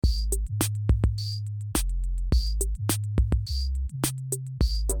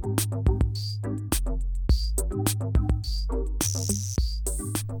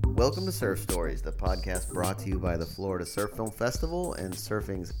Welcome to Surf Stories, the podcast brought to you by the Florida Surf Film Festival and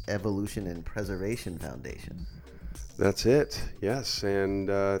Surfing's Evolution and Preservation Foundation. That's it, yes, and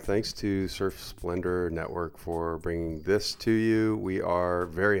thanks to Surf Splendor Network for bringing this to you. We are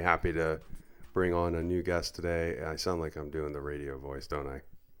very happy to bring on a new guest today. I sound like I'm doing the radio voice, don't I?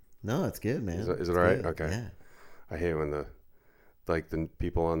 No, it's good, man. Is it all right? Good. Okay. Yeah. I hate when the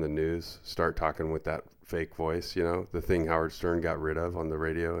people on the news start talking with that fake voice, you know, the thing Howard Stern got rid of on the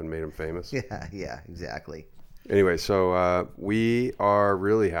radio and made him famous. Yeah, exactly. Anyway, so we are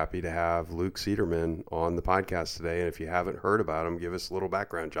really happy to have Luke Cedarman on the podcast today. And if you haven't heard about him, give us a little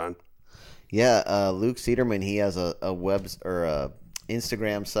background, John. Yeah, Luke Cedarman, he has a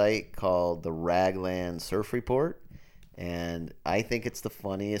Instagram site called the Raglan Surf Report. And I think it's the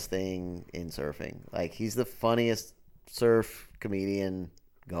funniest thing in surfing. Like, he's the funniest surf comedian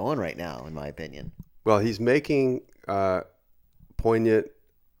going right now, in my opinion. Well, he's making poignant,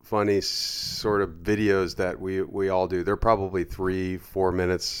 funny sort of videos that we all do. They're probably 3-4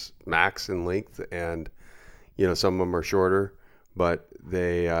 minutes max in length, and you know, some of them are shorter, but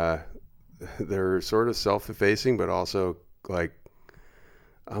they're sort of self-effacing, but also like,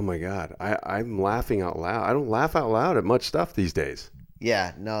 oh my God, I'm laughing out loud. I don't laugh out loud at much stuff these days.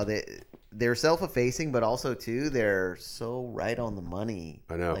 Yeah, no, they're self-effacing, but also too they're so right on the money.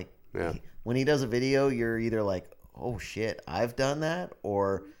 I know. Like, yeah. When he does a video, you're either like, oh shit, I've done that,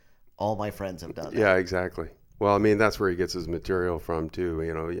 or all my friends have done that. Yeah, exactly. Well, I mean, that's where he gets his material from too.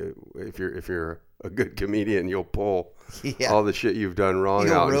 You know, if you're a good comedian, you'll pull all the shit you've done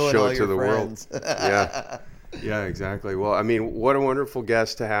wrong out and show it to the world. Yeah, exactly. Well, I mean, what a wonderful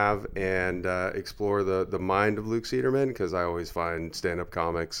guest to have and explore the mind of Luke Cedarman, because I always find stand-up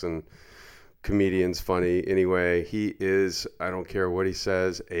comics and comedians funny. Anyway, he is, I don't care what he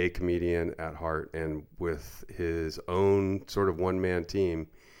says, a comedian at heart, and with his own sort of one-man team,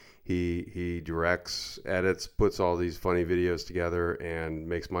 he directs, edits, puts all these funny videos together, and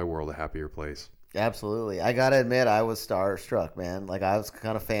makes my world a happier place. Absolutely. I got to admit, I was starstruck, man. Like, I was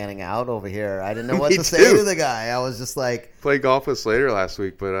kind of fanning out over here. I didn't know what to say to the guy. I was just like... Played golf with Slater last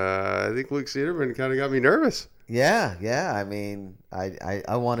week, but I think Luke Cedarman kind of got me nervous. Yeah. I mean,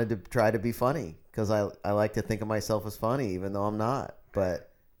 I wanted to try to be funny because I like to think of myself as funny, even though I'm not.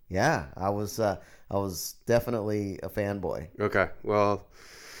 But, yeah, I was definitely a fanboy. Okay, well...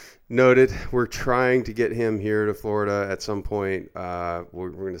 Noted. We're trying to get him here to Florida at some point. We're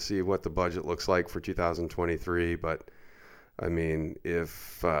going to see what the budget looks like for 2023. But I mean,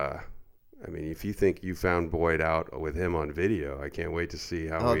 if you think you found Boyd out with him on video, I can't wait to see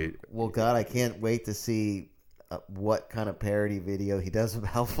how we. Well, God, I can't wait to see what kind of parody video he does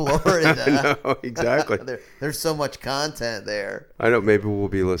about Florida. No, exactly. There's so much content there. I know. Maybe we'll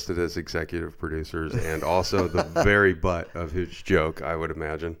be listed as executive producers and also the very butt of his joke, I would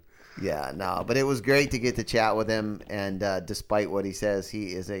imagine. Yeah, no, but it was great to get to chat with him, and despite what he says, he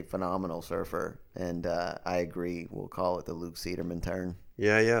is a phenomenal surfer, and I agree. We'll call it the Luke Cedarman turn.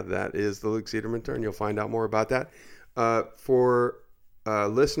 Yeah, that is the Luke Cedarman turn. You'll find out more about that. For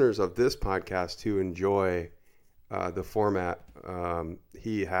listeners of this podcast who enjoy the format,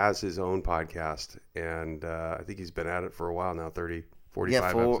 he has his own podcast, and I think he's been at it for a while now, 45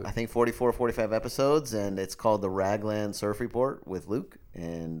 episodes. I think 44, 45 episodes, and it's called the Raglan Surf Report with Luke,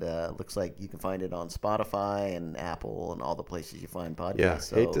 and looks like you can find it on Spotify and Apple and all the places you find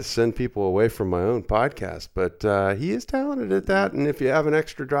podcasts. Yeah, hate to send people away from my own podcast, but he is talented at that, and if you have an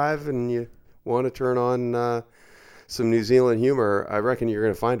extra drive and you want to turn on some New Zealand humor, I reckon you're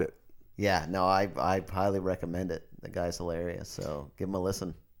going to find it. Yeah, no, I highly recommend it. The guy's hilarious, so give him a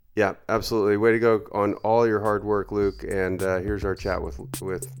listen. Yeah, absolutely. Way to go on all your hard work, Luke. And here's our chat with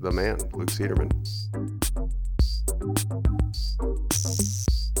the man, Luke Cedarman.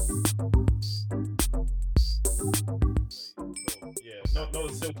 Yeah, not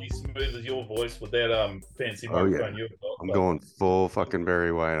as silky smooth as your voice with that fancy microphone you've got. I'm going full fucking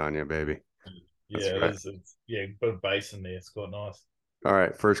Barry White on you, baby. Yeah, right. It's a bit of bass in there. It's quite nice. All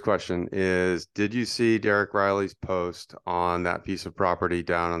right, first question is, did you see Derek Riley's post on that piece of property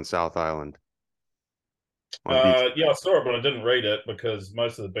down on South Island? Yeah, I saw it, but I didn't read it because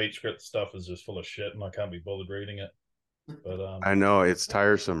most of the beach script stuff is just full of shit and I can't be bothered reading it. But I know, it's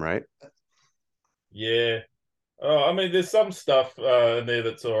tiresome, right? Yeah. I mean, there's some stuff in there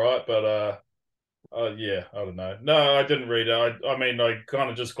that's all right, but yeah, I don't know. No, I didn't read it. I mean, I kind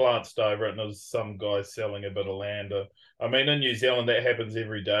of just glanced over it, and there was some guy selling a bit of land. I mean, in New Zealand, that happens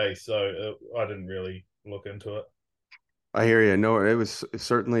every day, so I didn't really look into it. I hear you. No, it was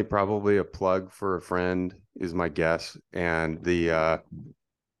certainly probably a plug for a friend, is my guess. And the, I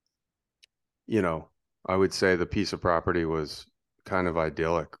would say the piece of property was kind of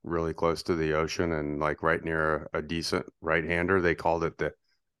idyllic, really close to the ocean and like right near a decent right-hander. They called it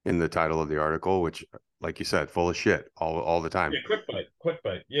in the title of the article, which, like you said, full of shit all the time. Yeah,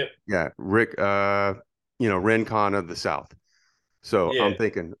 clickbait. Yep. Yeah, Rick, Rincon of the South. So Yeah. I'm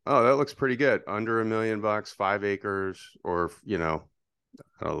thinking, oh, that looks pretty good. Under $1 million, 5 acres, or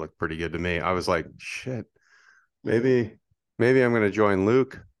that'll look pretty good to me. I was like, shit, maybe I'm gonna join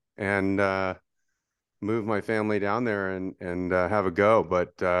Luke and move my family down there and have a go.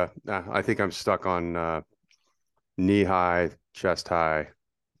 But I think I'm stuck on knee high, chest high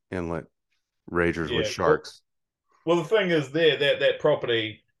inlet ragers with Yeah. Well, sharks. well, the thing is, there that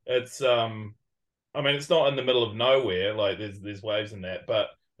property, it's I mean, it's not in the middle of nowhere. Like there's waves in that, but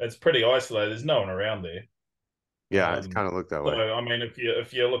it's pretty isolated. There's no one around there. Yeah, it's kind of looked that So way. I mean,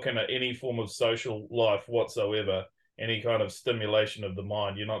 if you're looking at any form of social life whatsoever, any kind of stimulation of the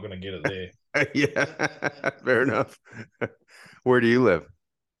mind, you're not going to get it there. Yeah, fair enough. Where do you live?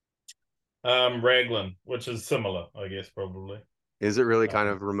 Raglan, which is similar, I guess, probably. Is it really kind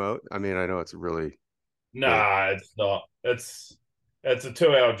Um, of remote? I mean, I know it's really. nah, it's not. It's a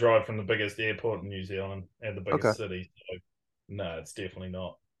 2 hour drive from the biggest airport in New Zealand and the Okay. biggest city. So no, it's definitely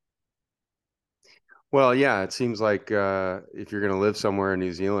not. Well, yeah, it seems like if you're going to live somewhere in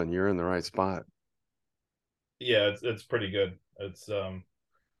New Zealand, you're in the right spot. Yeah, it's pretty good. I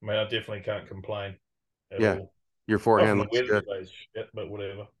mean, I definitely can't complain at Yeah, all. your Apart from forehand the looks weather good. today's shit, but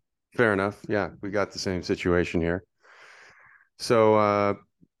whatever. Fair enough. Yeah, we got the same situation here. So,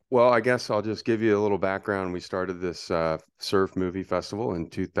 well, I guess I'll just give you a little background. We started this surf movie festival in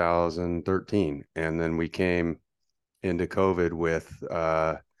 2013, and then we came into COVID with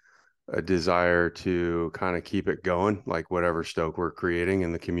a desire to kind of keep it going, like whatever stoke we're creating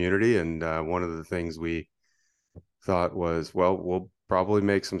in the community. And one of the things we thought was, well, we'll probably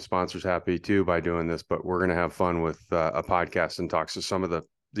make some sponsors happy too by doing this, but we're going to have fun with a podcast and talk to some of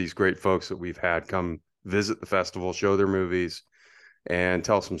these great folks that we've had come visit the festival, show their movies, and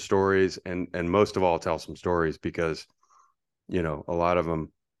tell some stories, and most of all, tell some stories because a lot of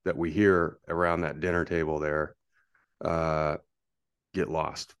them that we hear around that dinner table there uh, get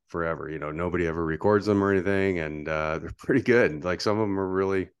lost forever. Nobody ever records them or anything, and they're pretty good. Like some of them are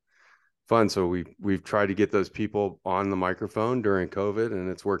really fun. So we've tried to get those people on the microphone during COVID, and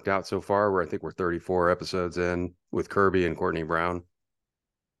it's worked out so far. Where I think we're 34 episodes in with Kirby and Courtney Brown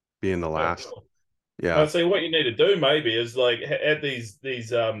being the Oh, last. cool. Yeah, See, what you need to do maybe is like at these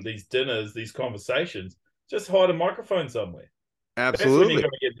dinners, these conversations, just hide a microphone somewhere. That's when you're absolutely.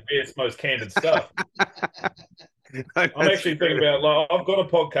 going to get the best, most candid stuff. I'm That's actually thinking great. about like I've got a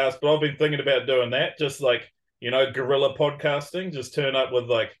podcast, but I've been thinking about doing that, just like guerrilla podcasting. Just turn up with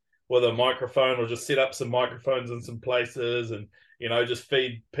a microphone, or just set up some microphones in some places, and just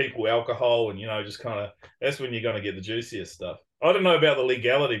feed people alcohol, and just kind of that's when you're going to get the juiciest stuff. I don't know about the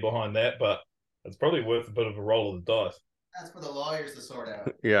legality behind that, but it's probably worth a bit of a roll of the dice. That's for the lawyers to sort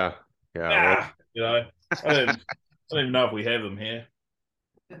out. Yeah, yeah. Well, Ah, I don't even know if we have them here.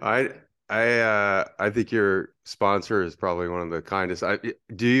 I I think your sponsor is probably one of the kindest.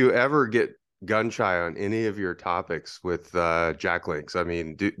 Do you ever get gun shy on any of your topics with Jack Links? I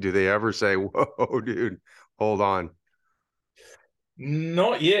mean, do they ever say, "Whoa, dude, hold on"?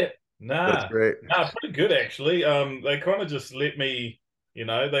 Not yet. That's Nah. great. Nah, pretty good actually. They kind of just let me,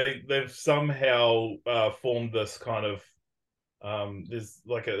 they've somehow formed this kind of there's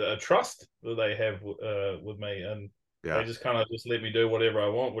like a trust that they have with me, and they Yeah, just kind of just let me do whatever I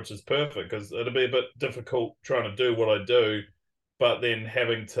want, which is perfect because it'll be a bit difficult trying to do what I do, but then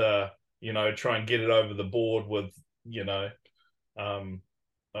having to, try and get it over the board with, um,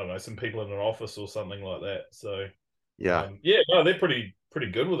 I don't know, some people in an office or something like that. So yeah. yeah, no, they're pretty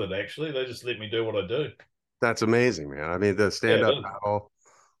good with it actually. They just let me do what I do. That's amazing, man. I mean, the Yeah, it stand-up is. paddle,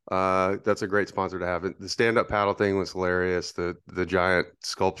 that's a great sponsor to have. The stand-up paddle thing was hilarious. The giant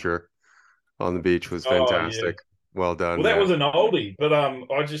sculpture on the beach was Oh yeah. fantastic. Well done, Well, that man. was an oldie, but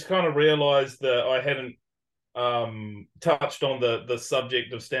I just kind of realized that I hadn't touched on the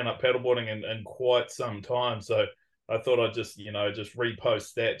subject of stand up paddleboarding in quite some time. So I thought I'd just just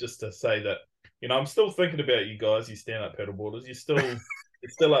repost that just to say that I'm still thinking about you guys, you stand up paddleboarders. You're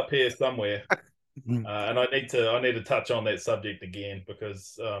still up here somewhere, and I need to touch on that subject again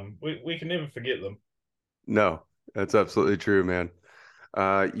because we can never forget them. No, that's absolutely true, man.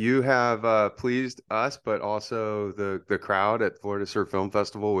 You have pleased us, but also the crowd at Florida Surf Film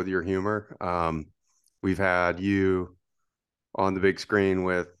Festival with your humor. We've had you on the big screen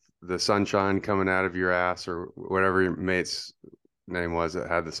with the sunshine coming out of your ass, or whatever your mate's name was that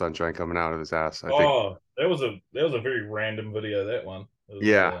had the sunshine coming out of his ass. I think. Oh, that was a very random video. That one it was.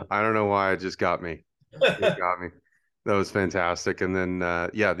 Yeah, I don't know why it just got me. It got me. That was fantastic. And then,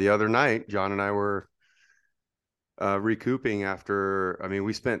 yeah, the other night, John and I were recouping after. I mean,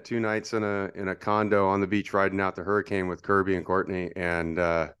 we spent 2 nights in a condo on the beach riding out the hurricane with Kirby and Courtney, and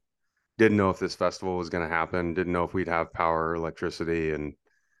didn't know if this festival was going to happen. Didn't know if we'd have power or electricity, and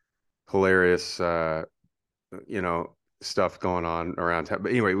hilarious, you know, stuff going on around town.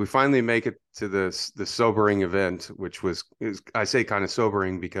 But anyway, we finally make it to the sobering event, which is I say kind of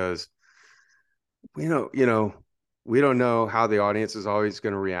sobering because you know, we don't know how the audience is always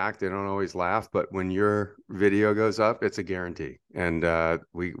going to react. They don't always laugh, but when your video goes up, it's a guarantee. And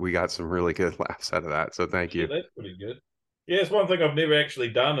we got some really good laughs out of that. So thank you. Yeah, that's pretty good. Yeah, it's one thing I've never actually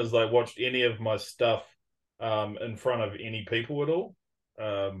done is like watched any of my stuff in front of any people at all.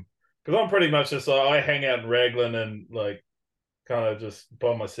 Because I'm pretty much just I hang out in Raglan and like kind of just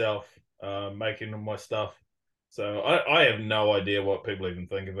by myself, making my stuff. So I have no idea what people even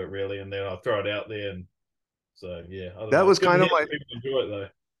think of it really, and then I throw it out there, and so yeah, I don't That know. It's was good to kind of hear my that people enjoy it though.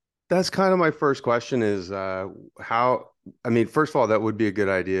 That's kind of my first question is how, I mean, first of all, that would be a good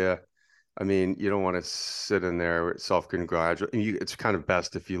idea. I mean, you don't want to sit in there self-congratulate. It's kind of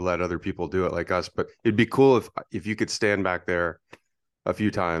best if you let other people do it like us, but it'd be cool if you could stand back there a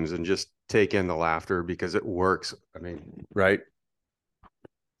few times and just take in the laughter because it works. I mean, right?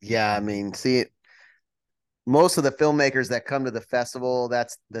 Yeah, I mean, see, most of the filmmakers that come to the festival,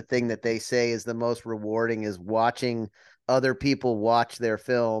 that's the thing that they say is the most rewarding is watching other people watch their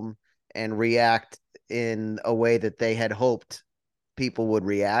film and react in a way that they had hoped people would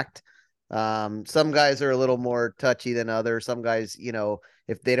react. Some guys are a little more touchy than others. Some guys, you know,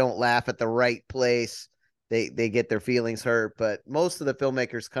 if they don't laugh at the right place, they get their feelings hurt. But most of the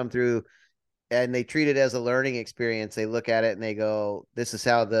filmmakers come through and they treat it as a learning experience. They look at it and they go, "This is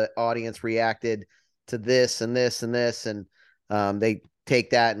how the audience reacted to this and this and this," and they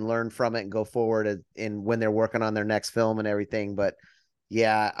take that and learn from it and go forward and when they're working on their next film and everything. But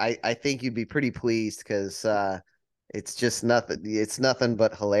yeah, I think you'd be pretty pleased because it's just nothing. It's nothing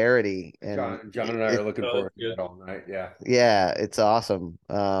but hilarity, and John and I are looking forward to Good. that all night. Yeah. yeah, it's awesome.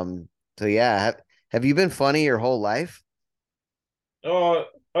 So yeah, have you been funny your whole life? Oh,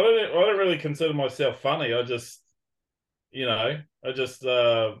 I don't really consider myself funny. I just I just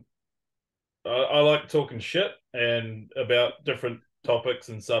I like talking shit and about different topics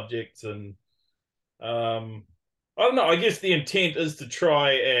and subjects and um I don't know, I guess the intent is to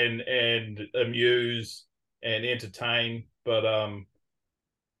try and amuse and entertain, but ugh,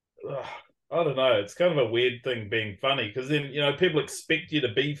 I don't know. It's kind of a weird thing being funny because then people expect you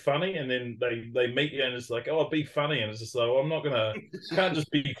to be funny, and then they meet you and it's like, oh, be funny, and it's just like, well, I'm not gonna, can't just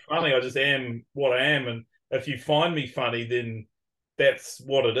be funny. I just am what I am, and if you find me funny, then that's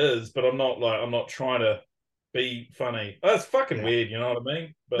what it is. But I'm not trying to be funny. Oh, it's fucking Yeah. weird, you know what I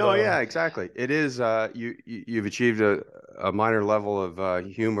mean? But No, yeah, exactly. It is you've achieved a minor level of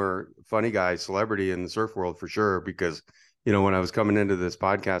humor, funny guy, celebrity in the surf world for sure. Because, when I was coming into this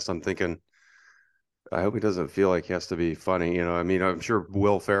podcast, I'm thinking, I hope he doesn't feel like he has to be funny. I mean, I'm sure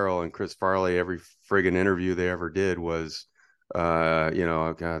Will Ferrell and Chris Farley, every friggin' interview they ever did was,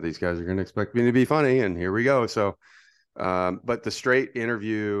 oh God, these guys are gonna expect me to be funny, and here we go. So, but the straight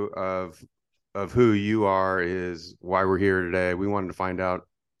interview of who you are is why we're here today. We wanted to find out,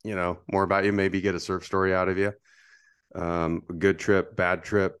 more about you, maybe get a surf story out of you. A good trip, bad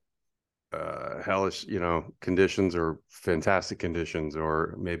trip, hellish, conditions or fantastic conditions,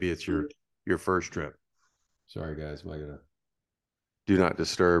 or maybe it's your first trip. Sorry, guys, am I gonna do not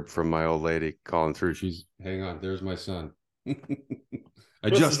disturb from my old lady calling through? She's hang on. There's my son.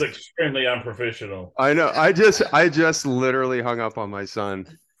 this is extremely unprofessional. I know. I just literally hung up on my son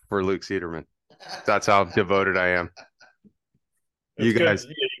for Luke Cedarman. That's how devoted I am. It's You good. guys,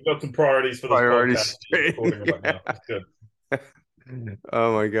 Yeah, you've got some priorities for this priorities podcast. You're straight. recording right now. It's good.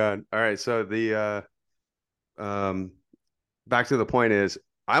 Oh my God. All right. So the back to the point is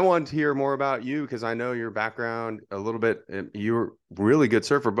I want to hear more about you because I know your background a little bit. You're a really good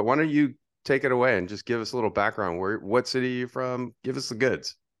surfer, but why don't you take it away and just give us a little background? What city are you from? Give us the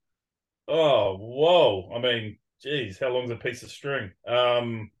goods. Oh, whoa. I mean, geez, how long's a piece of string?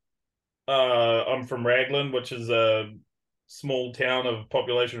 I'm from Raglan, which is a small town of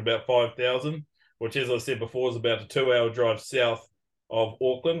population of about 5,000, which, as I said before, is about a 2 hour drive south of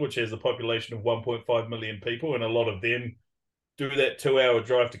Auckland, which has a population of 1.5 million people, and a lot of them do that 2 hour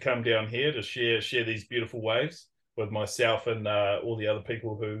drive to come down here to share these beautiful waves with myself and all the other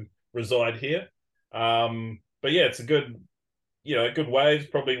people who reside here. But yeah, it's a good waves.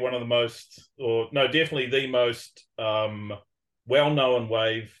 Probably one of the most, or no, definitely the most well-known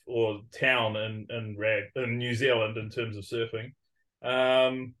wave or town in New Zealand in terms of surfing.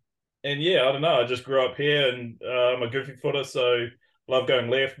 and yeah, I don't know. I just grew up here, and I'm a goofy footer, so love going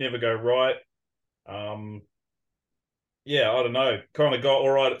left, never go right. Um, yeah, I don't know. Kind of got all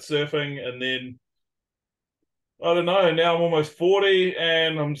right at surfing, and then I don't know. Now I'm almost 40,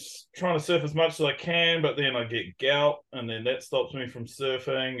 and I'm trying to surf as much as I can, but then I get gout, and then that stops me from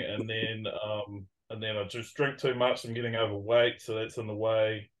surfing, and then I just drink too much. I'm getting overweight, so that's in the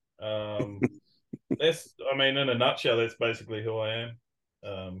way. Um, that's, I mean, in a nutshell, that's basically who I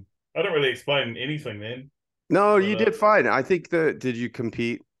am. I don't really explain anything then, No, but you did fine. I think did you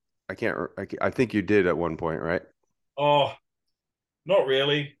compete? I think you did at one point, right? oh, not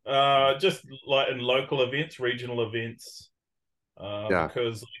really. Just like in local events, regional events. Yeah.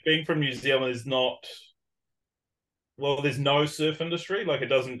 Because being from New Zealand is not, well, there's no surf industry. Like it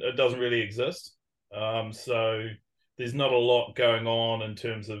doesn't really exist. So there's not a lot going on in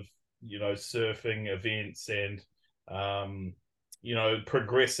terms of surfing events and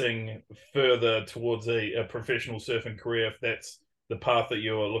progressing further towards a professional surfing career if that's the path that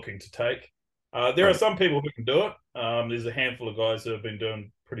you're looking to take. There are Right. some people who can do it. There's a handful of guys who have been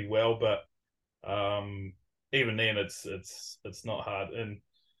doing pretty well, but even then, it's not hard. And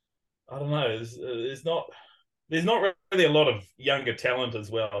I don't know. There's not really a lot of younger talent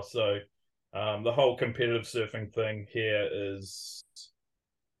as well. So the whole competitive surfing thing here is,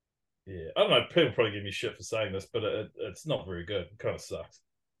 yeah, I don't know. People probably give me shit for saying this, but it's not very good. It kind of sucks.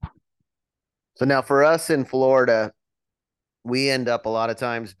 So now for us in Florida, we end up a lot of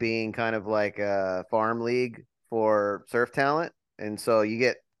times being kind of like a farm league for surf talent. And so you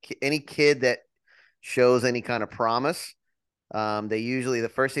get any kid that shows any kind of promise. They usually, the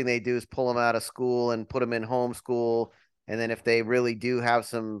first thing they do is pull them out of school and put them in homeschool. And then if they really do have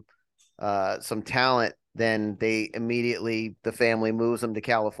some talent, then they immediately, the family moves them to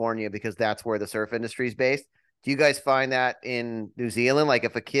California because that's where the surf industry is based. Do you guys find that in New Zealand? Like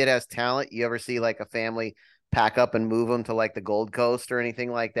if a kid has talent, you ever see like a family pack up and move them to like the Gold Coast or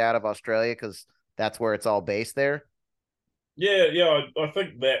anything like that of Australia? Because that's where it's all based there. Yeah, yeah. I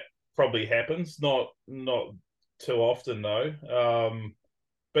think that probably happens. Not too often though.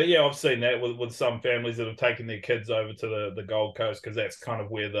 But yeah, I've seen that with some families that have taken their kids over to the Gold Coast because that's kind of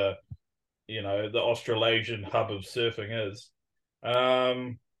where the Australasian hub of surfing is.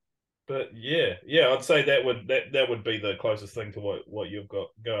 Um, but yeah, I'd say that would be the closest thing to what you've got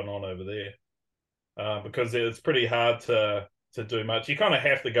going on over there, because it's pretty hard to do much. You kind of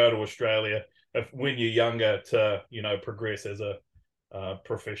have to go to Australia when you're younger to progress as a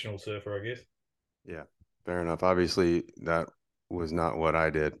professional surfer, I guess. Yeah. Fair enough. Obviously, that was not what I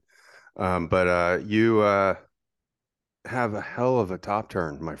did. But you have a hell of a top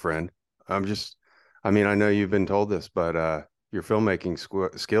turn, my friend. I'm just, I mean, I know you've been told this, but your filmmaking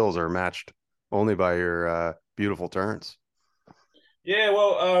skills are matched only by your beautiful turns. Yeah,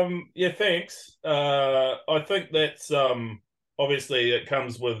 well, yeah, thanks. I think that's obviously it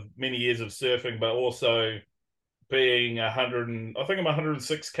comes with many years of surfing, but also being 100 and I think I'm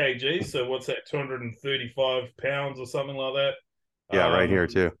 106 kg. So what's that? 235 pounds or something like that. Yeah, right here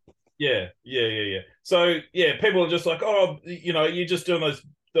too. Yeah. So yeah, people are just like, oh, you're just doing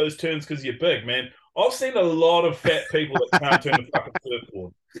those turns because you're big, man. I've seen a lot of fat people that can't turn a fucking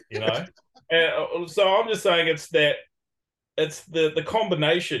surfboard, you know. And so I'm just saying it's the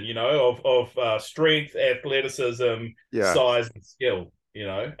combination, of strength, athleticism, Yeah, size, and skill.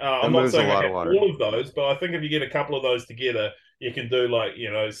 that I'm not moves a saying I lot of have water. all of those, but I think if you get a couple of those together, you can do like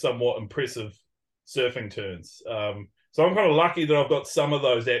somewhat impressive surfing turns. So I'm kind of lucky that I've got some of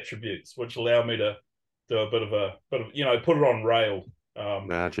those attributes, which allow me to do a bit of put it on rail. And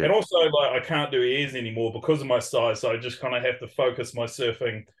Magic. also like I can't do airs anymore because of my size, so I just kind of have to focus my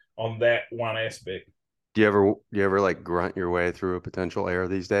surfing on that one aspect. Do you ever like grunt your way through a potential air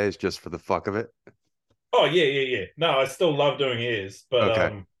these days just for the fuck of it? Oh yeah. No, I still love doing airs, but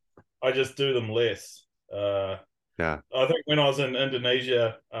Okay. I just do them less. Yeah. I think when I was in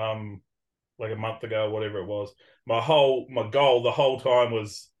Indonesia, like a month ago, whatever it was, my goal the whole time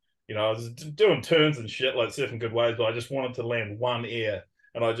was, I was doing turns and shit like surfing good waves, but I just wanted to land one air,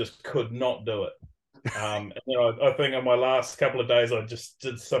 and I just could not do it. And I think on my last couple of days, I just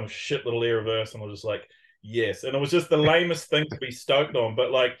did some shit little air reverse, and I was just like, yes. And it was just the lamest thing to be stoked on.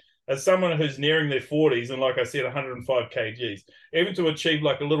 But like, as someone who's nearing their 40s, and like I said, 105 kgs, even to achieve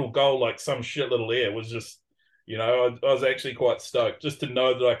like a little goal, like some shit little air, was just, I was actually quite stoked just to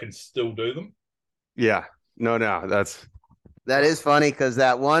know that I can still do them. Yeah. No, no, that's That is funny because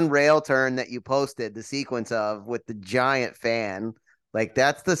that one rail turn that you posted, the sequence of with the giant fan, like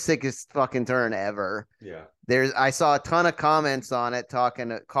that's the sickest fucking turn ever. yeah. I saw a ton of comments on it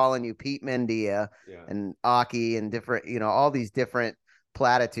calling you Pete Mendia Yeah. and Aki and different, all these different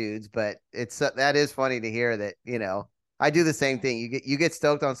platitudes, but that is funny to hear that, I do the same thing. You get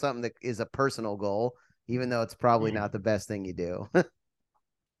stoked on something that is a personal goal, even though it's probably not the best thing you do.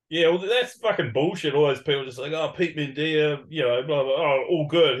 Yeah, well, that's fucking bullshit. Always people just like, oh, Pete Mendia, blah, blah, oh, all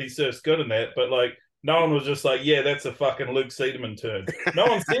good. He surfs good in that. But like, no one was just like, yeah, that's a fucking Luke Cedarman turn. No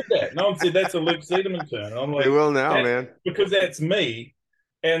one said that. No one said that's a Luke Cedarman turn. I'm They like, will now, that, man. because that's me.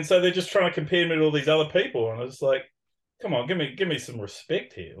 And so they're just trying to compare me to all these other people. And it's like, come on, give me some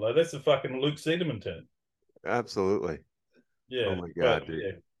respect here. Like, that's a fucking Luke Cedarman turn. Absolutely. Oh Yeah. my But God,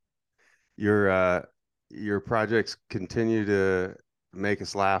 dude. yeah. Your projects continue to make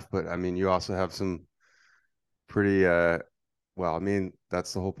us laugh, but I mean, you also have some pretty well, I mean,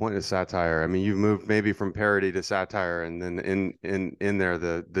 that's the whole point of satire. I mean, you've moved maybe from parody to satire, and then in there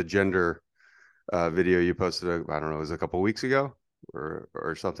the gender video you posted, I don't know, it was a couple of weeks ago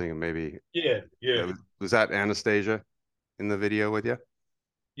or something, and maybe Yeah. Yeah. was that Anastasia in the video with you?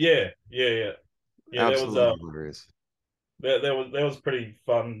 Yeah. Yeah. Yeah. Yeah. That was Absolutely hilarious. that was pretty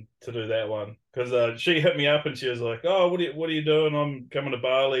fun to do that one because she hit me up and she was like, "Oh, what are you doing? I'm coming to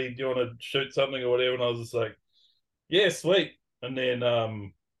Bali. Do you want to shoot something or whatever?" And I was just like, "Yeah, sweet." And then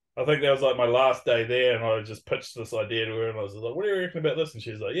I think that was like my last day there, and I just pitched this idea to her, and I was like, "What do you reckon about this?" And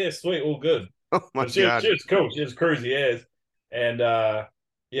she's like, "Yeah, sweet, all good." Oh my And she God. was cool. She was cruisy as, and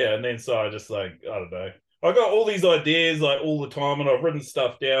yeah. And then so I just like I don't know. I got all these ideas like all the time, and I've written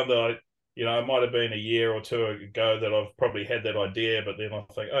stuff down that it might have been a year or two ago that I've probably had that idea, but then I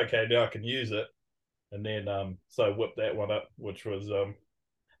think, okay, now I can use it. And then so I whipped that one up, which was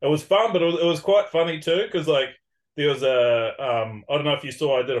it was fun, but it was quite funny too, because like there was I don't know if you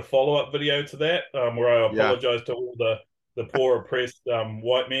saw, I did a follow-up video to that, where I Yeah. apologized to all the poor oppressed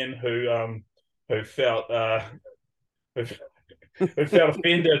white men who felt who, who felt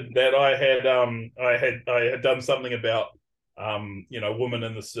offended that I had done something about women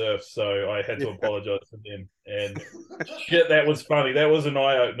in the surf, so I had to Yeah. apologize to them. And shit, that was funny. That was an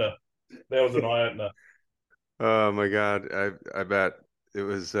eye opener. That was an eye opener. Oh my God. I bet it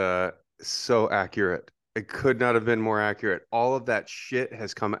was so accurate. It could not have been more accurate. All of that shit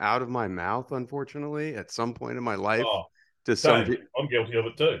has come out of my mouth, unfortunately, at some point in my life Oh, to some same. I'm guilty of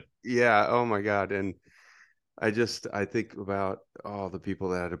it too. yeah, oh my God. And I think about all the people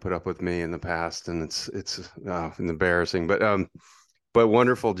that had to put up with me in the past, and it's embarrassing, but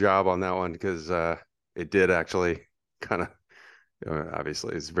wonderful job on that one because it did actually kind of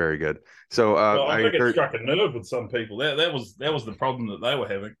obviously it's very good. So Well, I I think it encourage. struck a nerve with some people. That was the problem that they were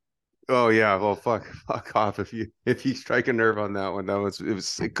having. Oh yeah, well fuck off if you strike a nerve on that one.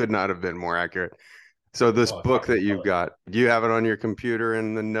 It could not have been more accurate. So this Oh, I book fucking that you've love it. got, do you have it on your computer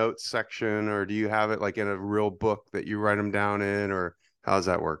in the notes section, or do you have it like in a real book that you write them down in, or how does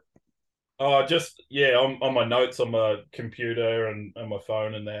that work? Oh, just yeah, on my notes on my computer and my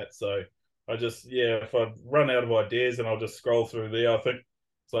phone and that. So I just if I run out of ideas and I'll just scroll through there. I think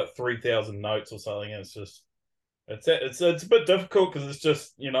it's like 3,000 notes or something, and it's just it's a bit difficult because it's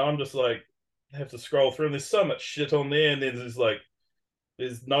just I'm just like I have to scroll through and there's so much shit on there, and then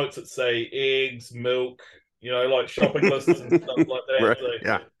there's notes that say eggs, milk, like shopping lists and stuff like that. Right. So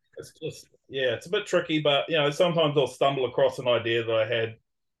Yeah. it's just it's a bit tricky, but sometimes I'll stumble across an idea that I had.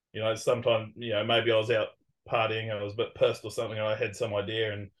 Sometimes, maybe I was out partying, I was a bit pissed or something, and I had some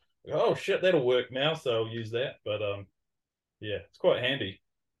idea and oh shit, that'll work now, so I'll use that. But yeah, it's quite handy.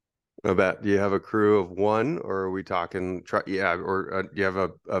 Do you have a crew of one, or are we talking? Yeah, or do you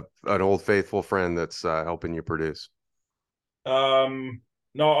have an old faithful friend that's helping you produce?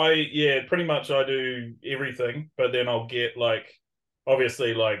 No, pretty much I do everything, but then I'll get like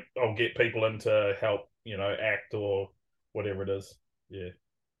obviously like I'll get people in to help, act or whatever it is. Yeah.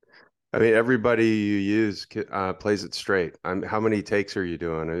 I mean, everybody you use plays it straight. How many takes are you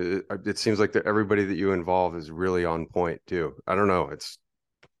doing? It seems like everybody that you involve is really on point too. I don't know.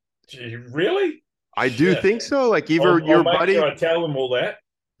 Gee, really? I do Shit. think so. Like even I'll your make sure buddy, I tell them all that.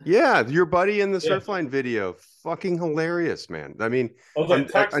 yeah, your buddy in the Yeah. Surfline video, fucking hilarious, man. I mean, I was like,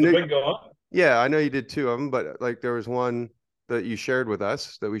 I Tuck's the know, big guy. yeah, I know you did two of them, but like there was one that you shared with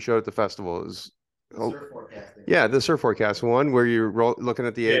us that we showed at the festival. It was, Surf forecasting. yeah, the surf forecast one where you're looking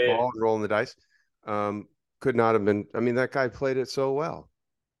at the eight Yeah. ball and rolling the dice. Um, could not have been. I mean, that guy played it so well.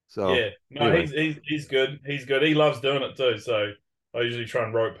 So Yeah, no, anyway, he's good. He's good. He loves doing it too. So I usually try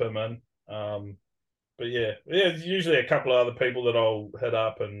and rope him in. But yeah, it's usually a couple of other people that I'll hit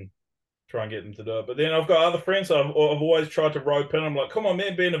up and try and get them to do it. But then I've got other friends. So I've always tried to rope in. I'm like, come on,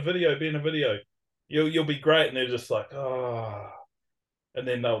 man, be in a video, be in a video. You'll be great. And they're just like, oh. And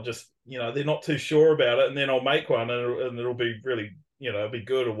then they'll just they're not too sure about it. And then I'll make one, and it'll be really it'll be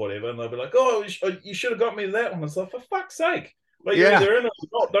good or whatever. And they'll be like, oh, you should have got me that one. It's like, for fuck's sake. Like you're Yeah. either in it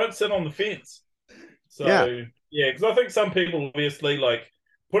or not. Don't sit on the fence. Yeah. So yeah, because I think some people obviously like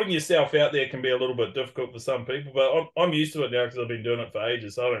putting yourself out there can be a little bit difficult for some people, but I'm used to it now because I've been doing it for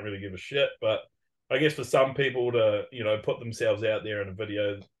ages, so I don't really give a shit. But I guess for some people to put themselves out there in a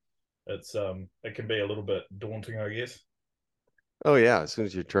video, it can be a little bit daunting, I guess. Oh yeah, as soon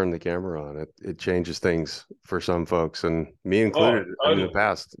as you turn the camera on, it changes things for some folks, and me Oh, included in the totally.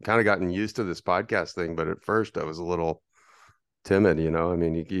 past. Kind of gotten used to this podcast thing, but at first I was a little timid, you know. I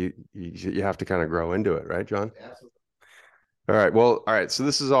mean, you have to kind of grow into it, right, John? All right. Well, all right. So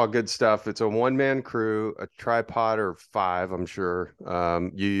this is all good stuff. It's a one-man crew, a tripod or five, I'm sure.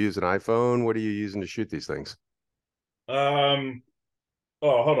 You use an iPhone. What are you using to shoot these things? Um.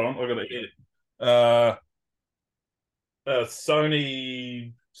 Oh, hold on. I got to hit it. Uh,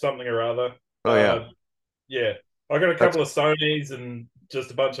 Sony something or other. Oh yeah, Yeah, I got a that's couple of Sonys and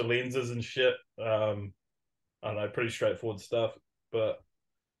just a bunch of lenses and shit. I don't know, pretty straightforward stuff. But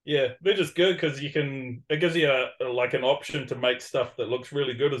yeah, they're just good because it gives you like an option to make stuff that looks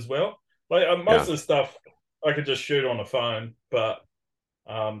really good as well. Like most yeah, of the stuff I could just shoot on a phone, but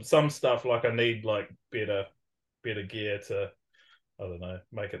some stuff like I need like better gear to, I don't know,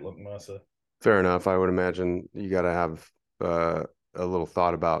 make it look nicer. fair enough. I would imagine you got to have uh, a little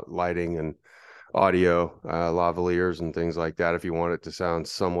thought about lighting and audio, lavaliers and things like that if you want it to sound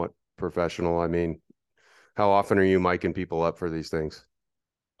somewhat professional. I mean, how often are you miking people up for these things?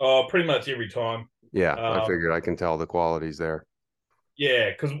 Oh, pretty much every time. Yeah, I Um, figured I can tell the quality's there.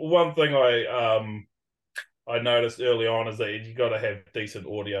 yeah, because one thing I noticed early on is that you got to have decent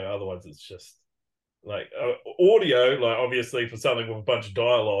audio, otherwise it's just like audio. Like obviously for something with a bunch of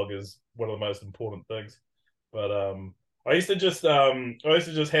dialogue is one of the most important things. But I used to just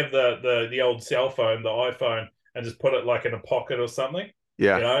have the old cell phone, the iPhone, and just put it like in a pocket or something,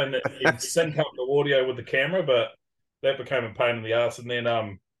 Yeah. and it'd sync up the audio with the camera. But that became a pain in the ass. And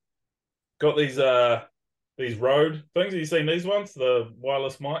then got these Rode things. Have you seen these ones? The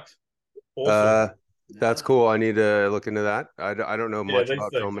wireless mics. Awesome. Uh, that's cool. I need to look into that. I don't know Yeah, much these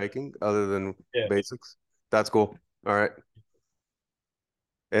about things. filmmaking other than Yeah. basics. That's cool. All right.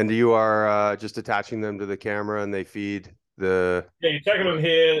 And you are just attaching them to the camera and they feed the. Yeah, you take it in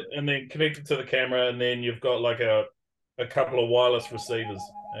here and then connect it to the camera, and then you've got like a couple of wireless receivers,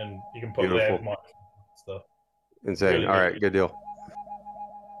 and you can put lav Beautiful. mics and stuff. Insane. Really All neat. right. Good deal.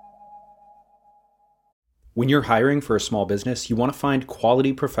 When you're hiring for a small business, you want to find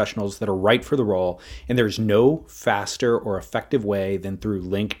quality professionals that are right for the role, and there's no faster or effective way than through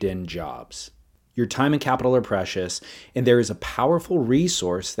LinkedIn Jobs. Your time and capital are precious, and there is a powerful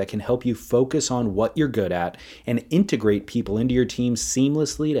resource that can help you focus on what you're good at and integrate people into your team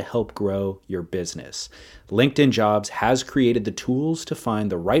seamlessly to help grow your business. LinkedIn Jobs has created the tools to find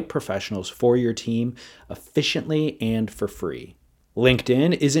the right professionals for your team efficiently and for free.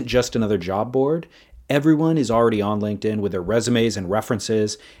 LinkedIn isn't just another job board. Everyone is already on LinkedIn with their resumes and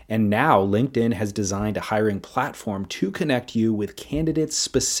references, and now LinkedIn has designed a hiring platform to connect you with candidates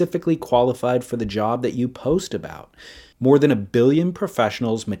specifically qualified for the job that you post about. More than 1 billion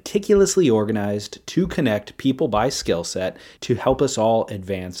professionals meticulously organized to connect people by skill set to help us all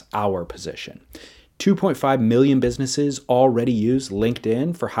advance our position. 2.5 million businesses already use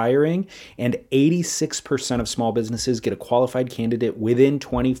LinkedIn for hiring, and 86% of small businesses get a qualified candidate within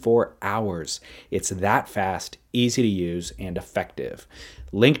 24 hours. It's that fast, easy to use, and effective.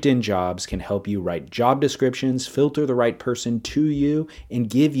 LinkedIn Jobs can help you write job descriptions, filter the right person to you, and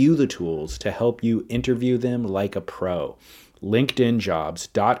give you the tools to help you interview them like a pro.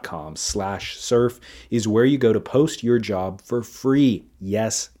 LinkedInjobs.com/surf is where you go to post your job for free.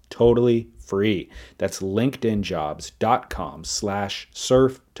 Yes, totally free. That's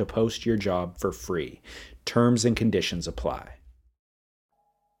linkedinjobs.com/surf to post your job for free. Terms and conditions apply.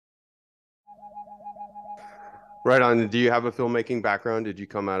 Right on. Do you have a filmmaking background? Did you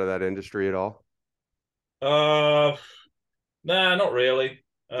come out of that industry at all? Uh, nah, not really.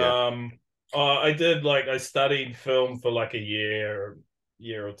 Yeah. I studied film for like a year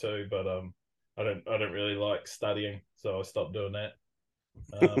or two, but I don't really like studying, so I stopped doing that.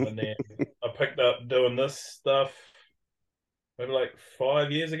 And then I picked up doing this stuff maybe like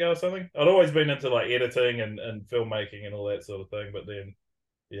 5 years ago or something. I'd always been into like editing and filmmaking and all that sort of thing, but then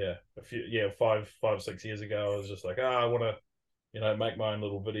yeah, 5 6 years ago, I was just like, I want to make my own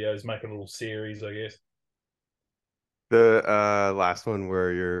little videos, make a little series, I guess. The last one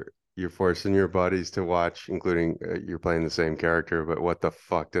where you're forcing your buddies to watch, including you're playing the same character, but what the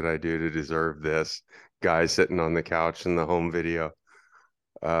fuck did I do to deserve this? Guy sitting on the couch in the home video.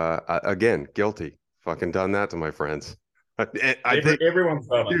 Again, guilty. Fucking done that to my friends. I think Everyone's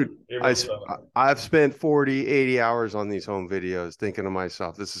done it. dude, Everyone's done it. I've spent 40, 80 hours on these home videos thinking to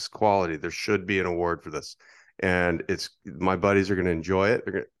myself, this is quality. There should be an award for this. And it's my buddies are going to enjoy it.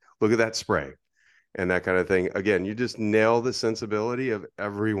 They're going to look at that spray and that kind of thing. Again, you just nail the sensibility of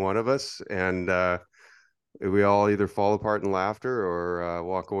every one of us. And we all either fall apart in laughter or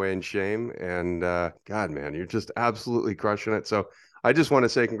walk away in shame. And God, man, you're just absolutely crushing it. So I just want to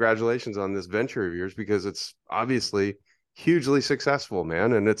say congratulations on this venture of yours because it's obviously hugely successful,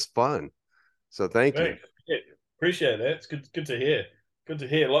 man, and it's fun. So thank you. Yeah, appreciate that. It's good to hear. Good to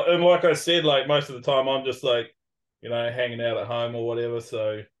hear. And like I said, like most of the time, I'm just like, hanging out at home or whatever.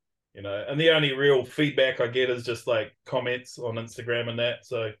 So, and the only real feedback I get is just like comments on Instagram and that.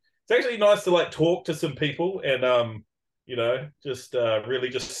 So it's actually nice to like talk to some people and just really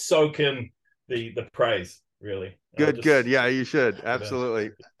just soak in the praise. Really. Good. Yeah, you should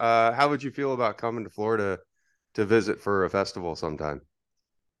absolutely. How would you feel about coming to Florida to visit for a festival sometime?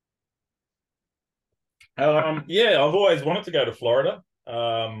 Yeah, I've always wanted to go to Florida.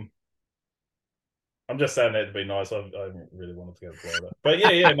 I'm just saying that to be nice. I really wanted to go to Florida, but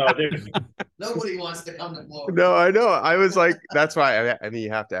yeah, no, definitely. Nobody wants to come to Florida. No, I know. I was like, that's why. I mean, you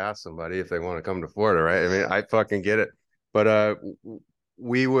have to ask somebody if they want to come to Florida, right? I mean, I fucking get it. But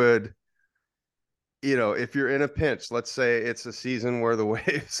we would, if you're in a pinch, let's say it's a season where the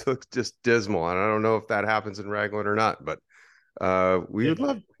waves look just dismal, and I don't know if that happens in Raglan or not, but we would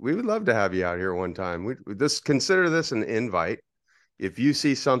love to have you out here one time. We consider this an invite. If you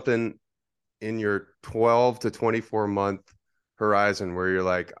see something in your 12 to 24 month horizon where you're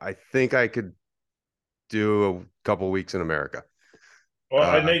like, I think I could do a couple weeks in America. Well,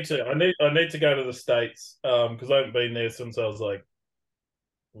 I need to go to the States because I haven't been there since I was like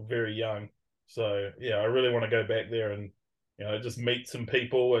very young. So yeah, I really want to go back there and just meet some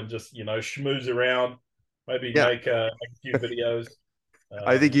people and just schmooze around, maybe make a few videos.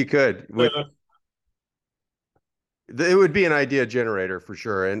 I think you could. It would be an idea generator for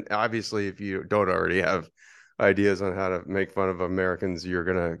sure. And obviously, if you don't already have ideas on how to make fun of Americans, you're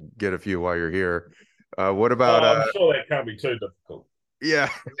gonna get a few while you're here. What about? I'm sure that can't be too difficult. Yeah,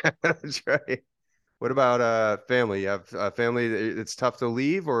 that's right. What about family? You have family. It's tough to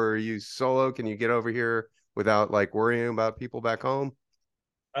leave, or are you solo? Can you get over here without like worrying about people back home?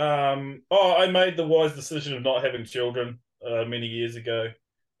 I made the wise decision of not having children many years ago,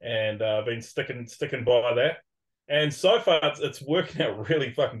 and been sticking by that. And so far, it's working out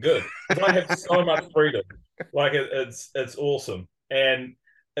really fucking good because I have so much freedom. Like it's awesome, and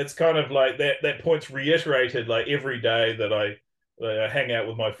it's kind of like that point's reiterated like every day that I hang out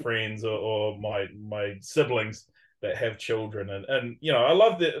with my friends or my siblings that have children, and I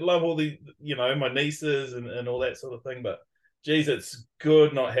love all the my nieces and all that sort of thing. But geez, it's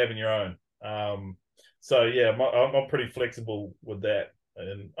good not having your own. So yeah, I'm pretty flexible with that.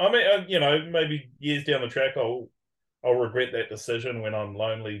 And I mean, maybe years down the track, I'll regret that decision when I'm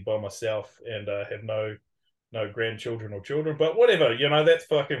lonely by myself and have no grandchildren or children. But whatever, that's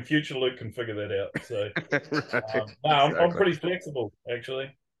fucking future Luke can figure that out. So Right, I'm pretty flexible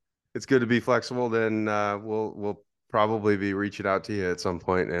actually. It's good to be flexible. Then we'll probably be reaching out to you at some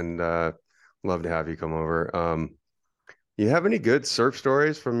point, and love to have you come over. You have any good surf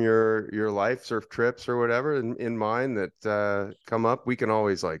stories from your life, surf trips or whatever in mind that come up? We can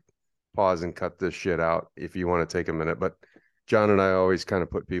always like pause and cut this shit out if you want to take a minute. But John and I always kind of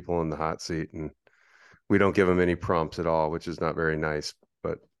put people in the hot seat, and we don't give them any prompts at all, which is not very nice.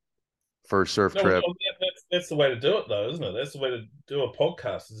 But first surf trip. Well, that's the way to do it, though, isn't it? That's the way to do a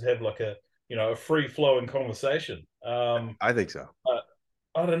podcast is have like a a free flowing conversation. I think so.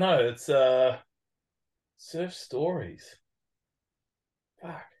 I don't know. It's surf stories.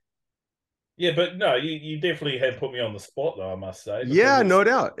 Fuck. Yeah, but no, you definitely have put me on the spot, though. I must say. Yeah, no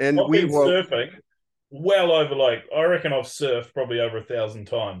doubt. And I've been surfing well over I reckon I've surfed probably over 1,000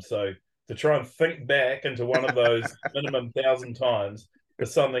 times. So to try and think back into one of those minimum 1,000 times for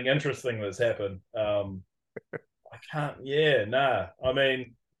something interesting that's happened, I can't. Yeah, nah. I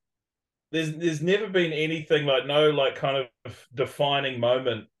mean, there's never been anything like kind of defining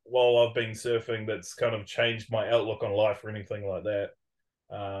moment while I've been surfing that's kind of changed my outlook on life or anything like that.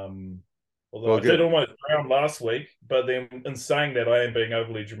 Although I did almost drown last week, but then in saying that, I am being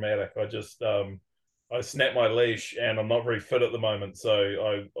overly dramatic. I just I snapped my leash and I'm not very fit at the moment,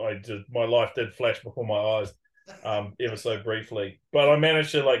 so I did my life did flash before my eyes ever so briefly. But I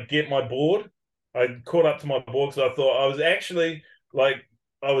managed to like get my board. I caught up to my board because I thought I was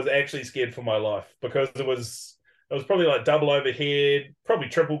actually scared for my life because it was probably like double overhead, probably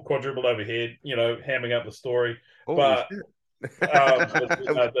triple, quadruple overhead, hamming up the story. Holy but shit.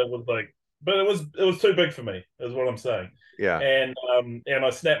 that was like but it was too big for me, is what I'm saying. Yeah. And I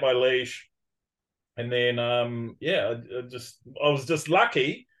snapped my leash, and then yeah, I was just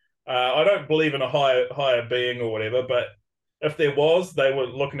lucky. I don't believe in a higher being or whatever, but if there was, they were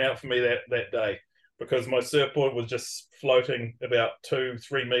looking out for me that day, because my surfboard was just floating about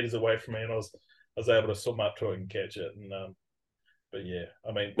 2-3 meters away from me, and I was able to swim up to it and catch it. And but yeah,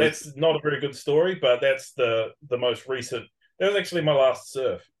 I mean, that's not a very good story, but that's the most recent. That was actually my last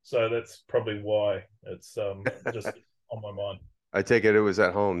surf, so that's probably why it's just on my mind. I take it was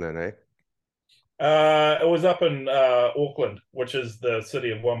at home then, eh? It was up in Auckland, which is the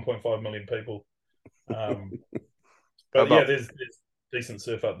city of 1.5 million people. But yeah, there's decent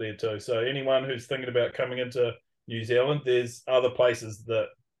surf up there too. So anyone who's thinking about coming into New Zealand, there's other places that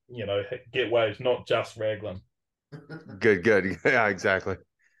get waves, not just Raglan. Good. Yeah, exactly.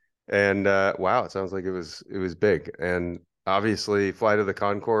 And wow, it sounds like it was big. And obviously, Flight of the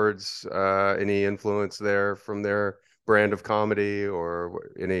Conchords. Any influence there from their brand of comedy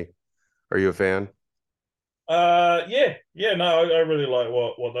or any? Are you a fan? Yeah, no, I really like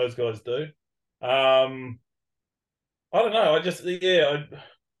what those guys do. I don't know. I just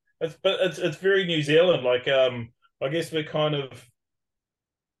it's very New Zealand. Like I guess we're kind of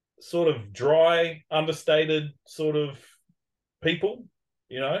sort of dry, understated sort of people,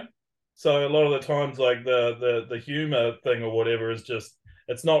 you know. So a lot of the times, like the humor thing or whatever is just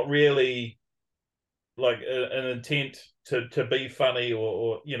it's not really like an intent to be funny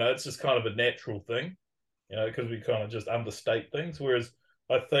or it's just kind of a natural thing, because we kind of just understate things. Whereas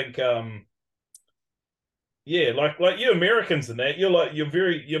I think yeah, like you Americans and that,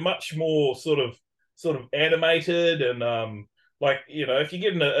 you're much more sort of animated and like if you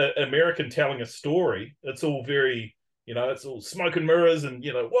get an American telling a story, it's all very it's all smoke and mirrors and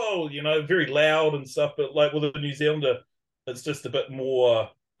whoa, very loud and stuff. But like with a New Zealander, it's just a bit more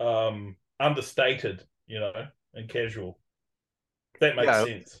understated, and casual. That makes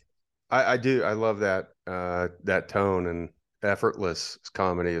sense. I do. I love that that tone, and effortless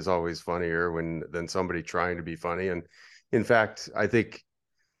comedy is always funnier than somebody trying to be funny. And in fact, I think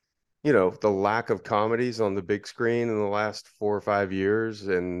the lack of comedies on the big screen in the last 4 or 5 years,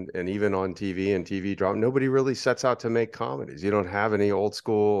 and even on TV and TV drama, nobody really sets out to make comedies. You don't have any old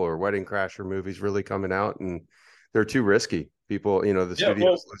school or Wedding Crasher movies really coming out, and they're too risky. People, the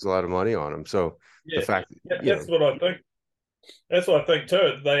studios lose a lot of money on them. So the fact that's what I think. That's what I think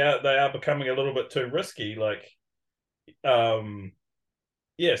too. They are becoming a little bit too risky. Like,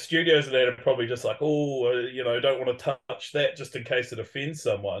 yeah, studios that are probably just like, oh, don't want to touch that just in case it offends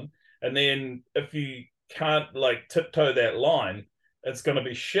someone. And then if you can't like tiptoe that line, it's going to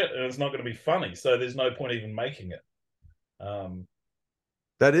be shit and it's not going to be funny. So there's no point even making it.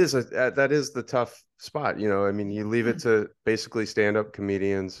 That is the tough spot. I mean, you leave it to basically stand-up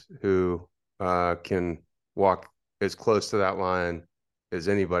comedians who can walk as close to that line as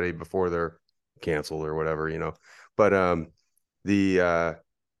anybody before they're canceled or whatever. But the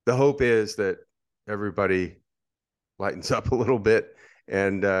hope is that everybody lightens up a little bit,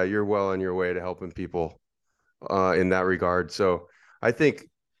 and you're well on your way to helping people in that regard. So I think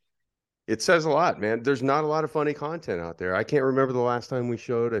it says a lot, man. There's not a lot of funny content out there. I can't remember the last time we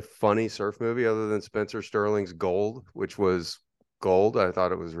showed a funny surf movie other than Spencer Sterling's Gold, which was gold. I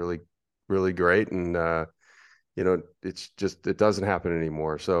thought it was really, really great. And, it's just, it doesn't happen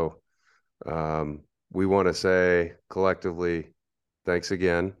anymore. So we want to say collectively, thanks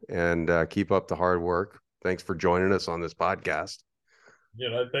again, and keep up the hard work. Thanks for joining us on this podcast.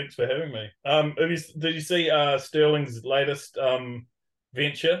 Thanks for having me. Did you see Sterling's latest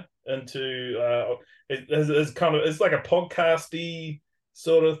venture into it's like a podcasty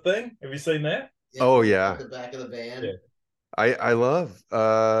sort of thing? Have you seen that? Oh yeah, the back of the van. Yeah. I love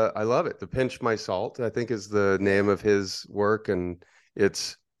it. The Pinch My Salt, I think, is the name of his work, and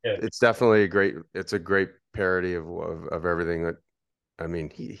it's definitely a great parody of everything that. I mean,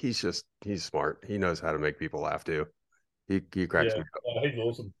 he's smart. He knows how to make people laugh too. He cracks me up. He's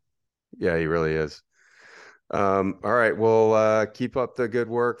awesome. Yeah, he really is. All right. Well, keep up the good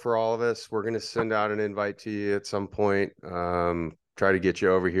work for all of us. We're going to send out an invite to you at some point. Try to get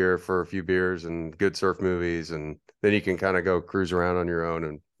you over here for a few beers and good surf movies, and then you can kind of go cruise around on your own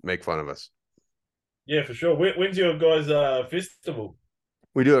and make fun of us. Yeah, for sure. When's your guys' festival?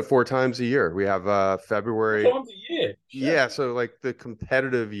 We do it 4 times a year. We have February. 4 times a year. Shit. Yeah, so like the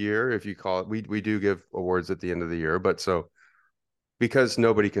competitive year, if you call it, we do give awards at the end of the year, but so because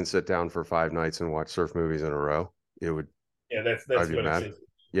nobody can sit down for 5 nights and watch surf movies in a row, it would that's you mad.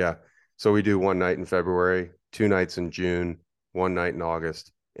 Yeah. So we do 1 night in February, 2 nights in June, 1 night in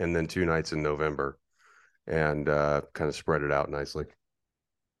August, and then 2 nights in November, and kind of spread it out nicely.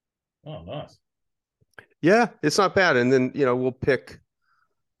 Oh, nice. Yeah, it's not bad. And then, we'll pick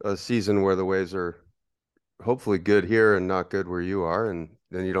a season where the waves are hopefully good here and not good where you are. And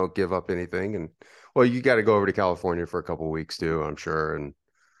then you don't give up anything. And, well, you got to go over to California for a couple of weeks too, I'm sure. And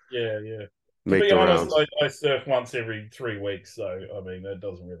yeah, yeah. To make be the honest, rounds. I surf once every 3 weeks. So, I mean, that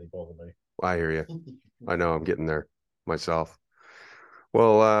doesn't really bother me. I hear you. I know I'm getting there myself.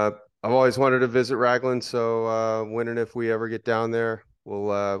 Well, I've always wanted to visit Raglan. So when and if we ever get down there,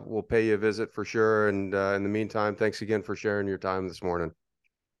 we'll pay you a visit for sure. And in the meantime, thanks again for sharing your time this morning.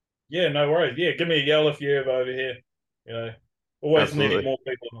 Yeah, no worries. Yeah, give me a yell if you're over here. Always Absolutely. needing more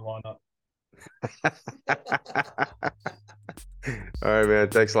people in the lineup. All right, man.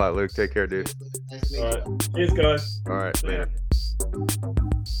 Thanks a lot, Luke. Take care, dude. All right. Cheers, guys. All right, later.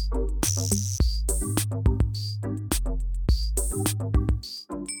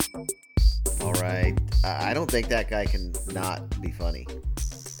 All right. I don't think that guy can not be funny.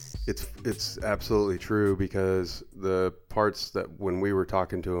 It's absolutely true, because the parts that when we were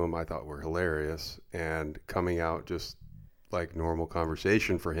talking to him I thought were hilarious and coming out just like normal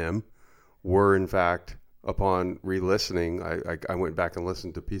conversation for him were, in fact, upon re-listening, I went back and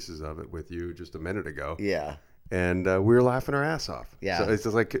listened to pieces of it with you just a minute ago. Yeah. And we were laughing our ass off. Yeah. So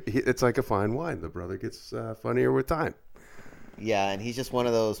it's like a fine wine. The brother gets funnier with time. Yeah, and he's just one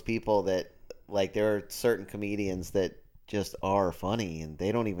of those people that, like, there are certain comedians that just are funny and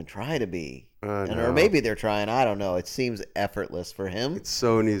they don't even try to be. Or maybe they're trying. I don't know. It seems effortless for him. It's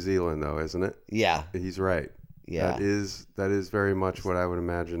so New Zealand, though, isn't it? Yeah. He's right. Yeah. That is very much what I would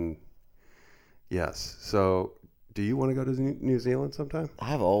imagine. Yes. So, do you want to go to New Zealand sometime?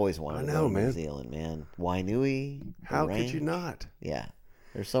 I've always wanted to go to New Zealand, man. Wainui. How could you not? Yeah.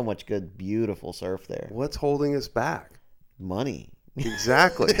 There's so much good, beautiful surf there. What's holding us back? Money.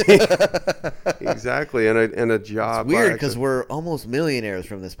 Exactly. Exactly. And a job. It's weird because we're almost millionaires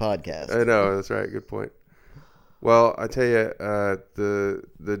from this podcast. I know. That's right. Good point. Well, I tell you,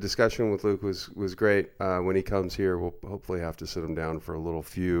 the discussion with Luke was great. When he comes here, we'll hopefully have to sit him down for a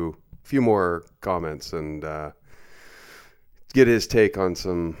few more comments and get his take on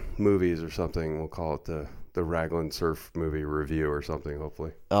some movies or something. We'll call it the Raglan surf movie review or something,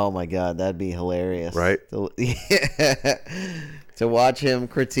 hopefully. Oh my God, that'd be hilarious. Right? To watch him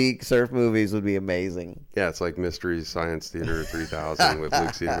critique surf movies would be amazing. Yeah, it's like Mystery Science Theater 3000 with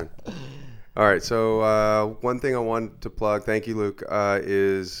Luke Cedarman. All right, so one thing I wanted to plug, thank you, Luke,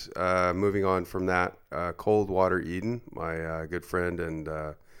 is moving on from that, Cold Water Eden, my good friend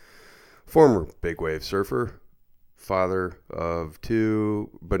and former big wave surfer, father of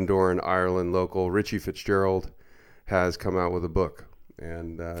two, Bundoran, Ireland local, Richie Fitzgerald, has come out with a book.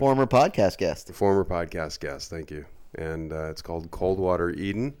 And former podcast guest. Former podcast guest, thank you. And it's called Cold Water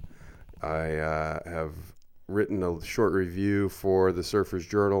Eden. I have written a short review for the Surfer's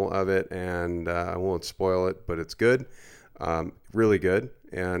Journal of it, and I won't spoil it, but it's good. Really good.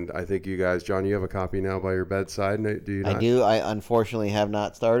 And I think you guys, John, you have a copy now by your bedside, do you not? I do. I unfortunately have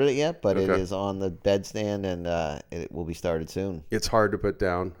not started it yet, but okay. It is on the bedstand, and it will be started soon. It's hard to put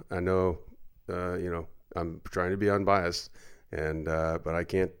down. I know, I'm trying to be unbiased, and but I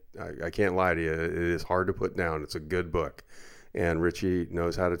can't lie to you. It is hard to put down. It's a good book, and Richie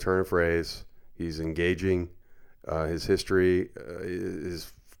knows how to turn a phrase. He's engaging. His history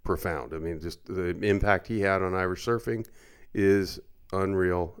is profound. I mean, just the impact he had on Irish surfing is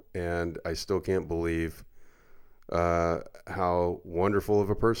unreal, and I still can't believe how wonderful of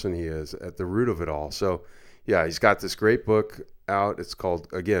a person he is at the root of it all. So, yeah, he's got this great book out. It's called,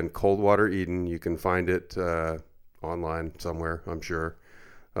 again, Cold Water Eden. You can find it online somewhere, I'm sure.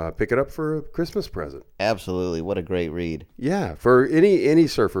 Pick it up for a Christmas present. Absolutely. What a great read. Yeah, for any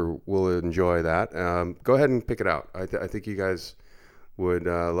surfer will enjoy that. Go ahead and pick it out. I think you guys would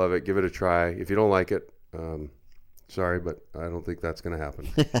love it. Give it a try. If you don't like it, sorry, but I don't think that's going to happen.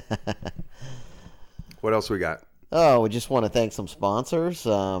 What else we got? Oh, we just want to thank some sponsors.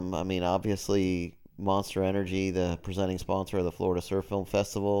 Obviously, Monster Energy, the presenting sponsor of the Florida Surf Film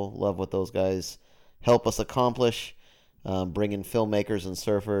Festival. Love what those guys help us accomplish. Bringing filmmakers and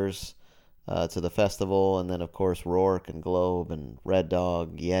surfers to the festival, and then of course Rourke and Globe and Red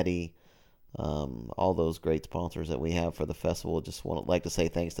Dog, Yeti, all those great sponsors that we have for the festival. Just like to say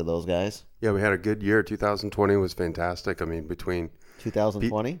thanks to those guys. Yeah, we had a good year. 2020 was fantastic. I mean, between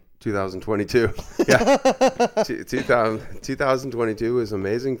 2020, 2022, yeah, 2022 was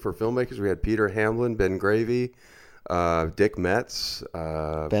amazing for filmmakers. We had Peter Hamlin, Ben Gravy, Dick Metz,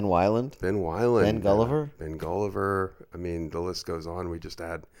 Ben Weiland, Ben Gulliver. I mean, the list goes on. We just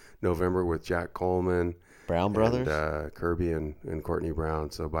had November with Jack Coleman, Brown Brothers, and, Kirby and Courtney Brown.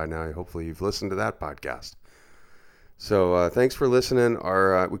 So by now, hopefully, you've listened to that podcast. So thanks for listening.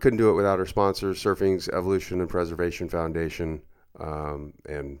 We couldn't do it without our sponsors, Surfing's Evolution and Preservation Foundation,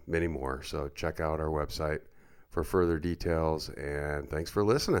 and many more. So check out our website for further details, and thanks for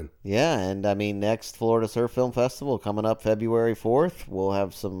listening. Yeah, and I mean, next Florida Surf Film Festival coming up February 4th. We'll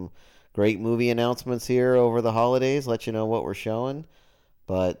have some great movie announcements here over the holidays, let you know what we're showing.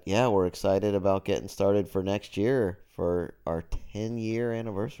 But yeah, we're excited about getting started for next year for our 10-year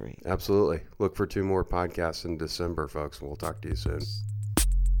anniversary. Absolutely. Look for 2 more podcasts in December, folks, and we'll talk to you soon.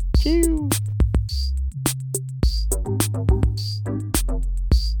 Cheers.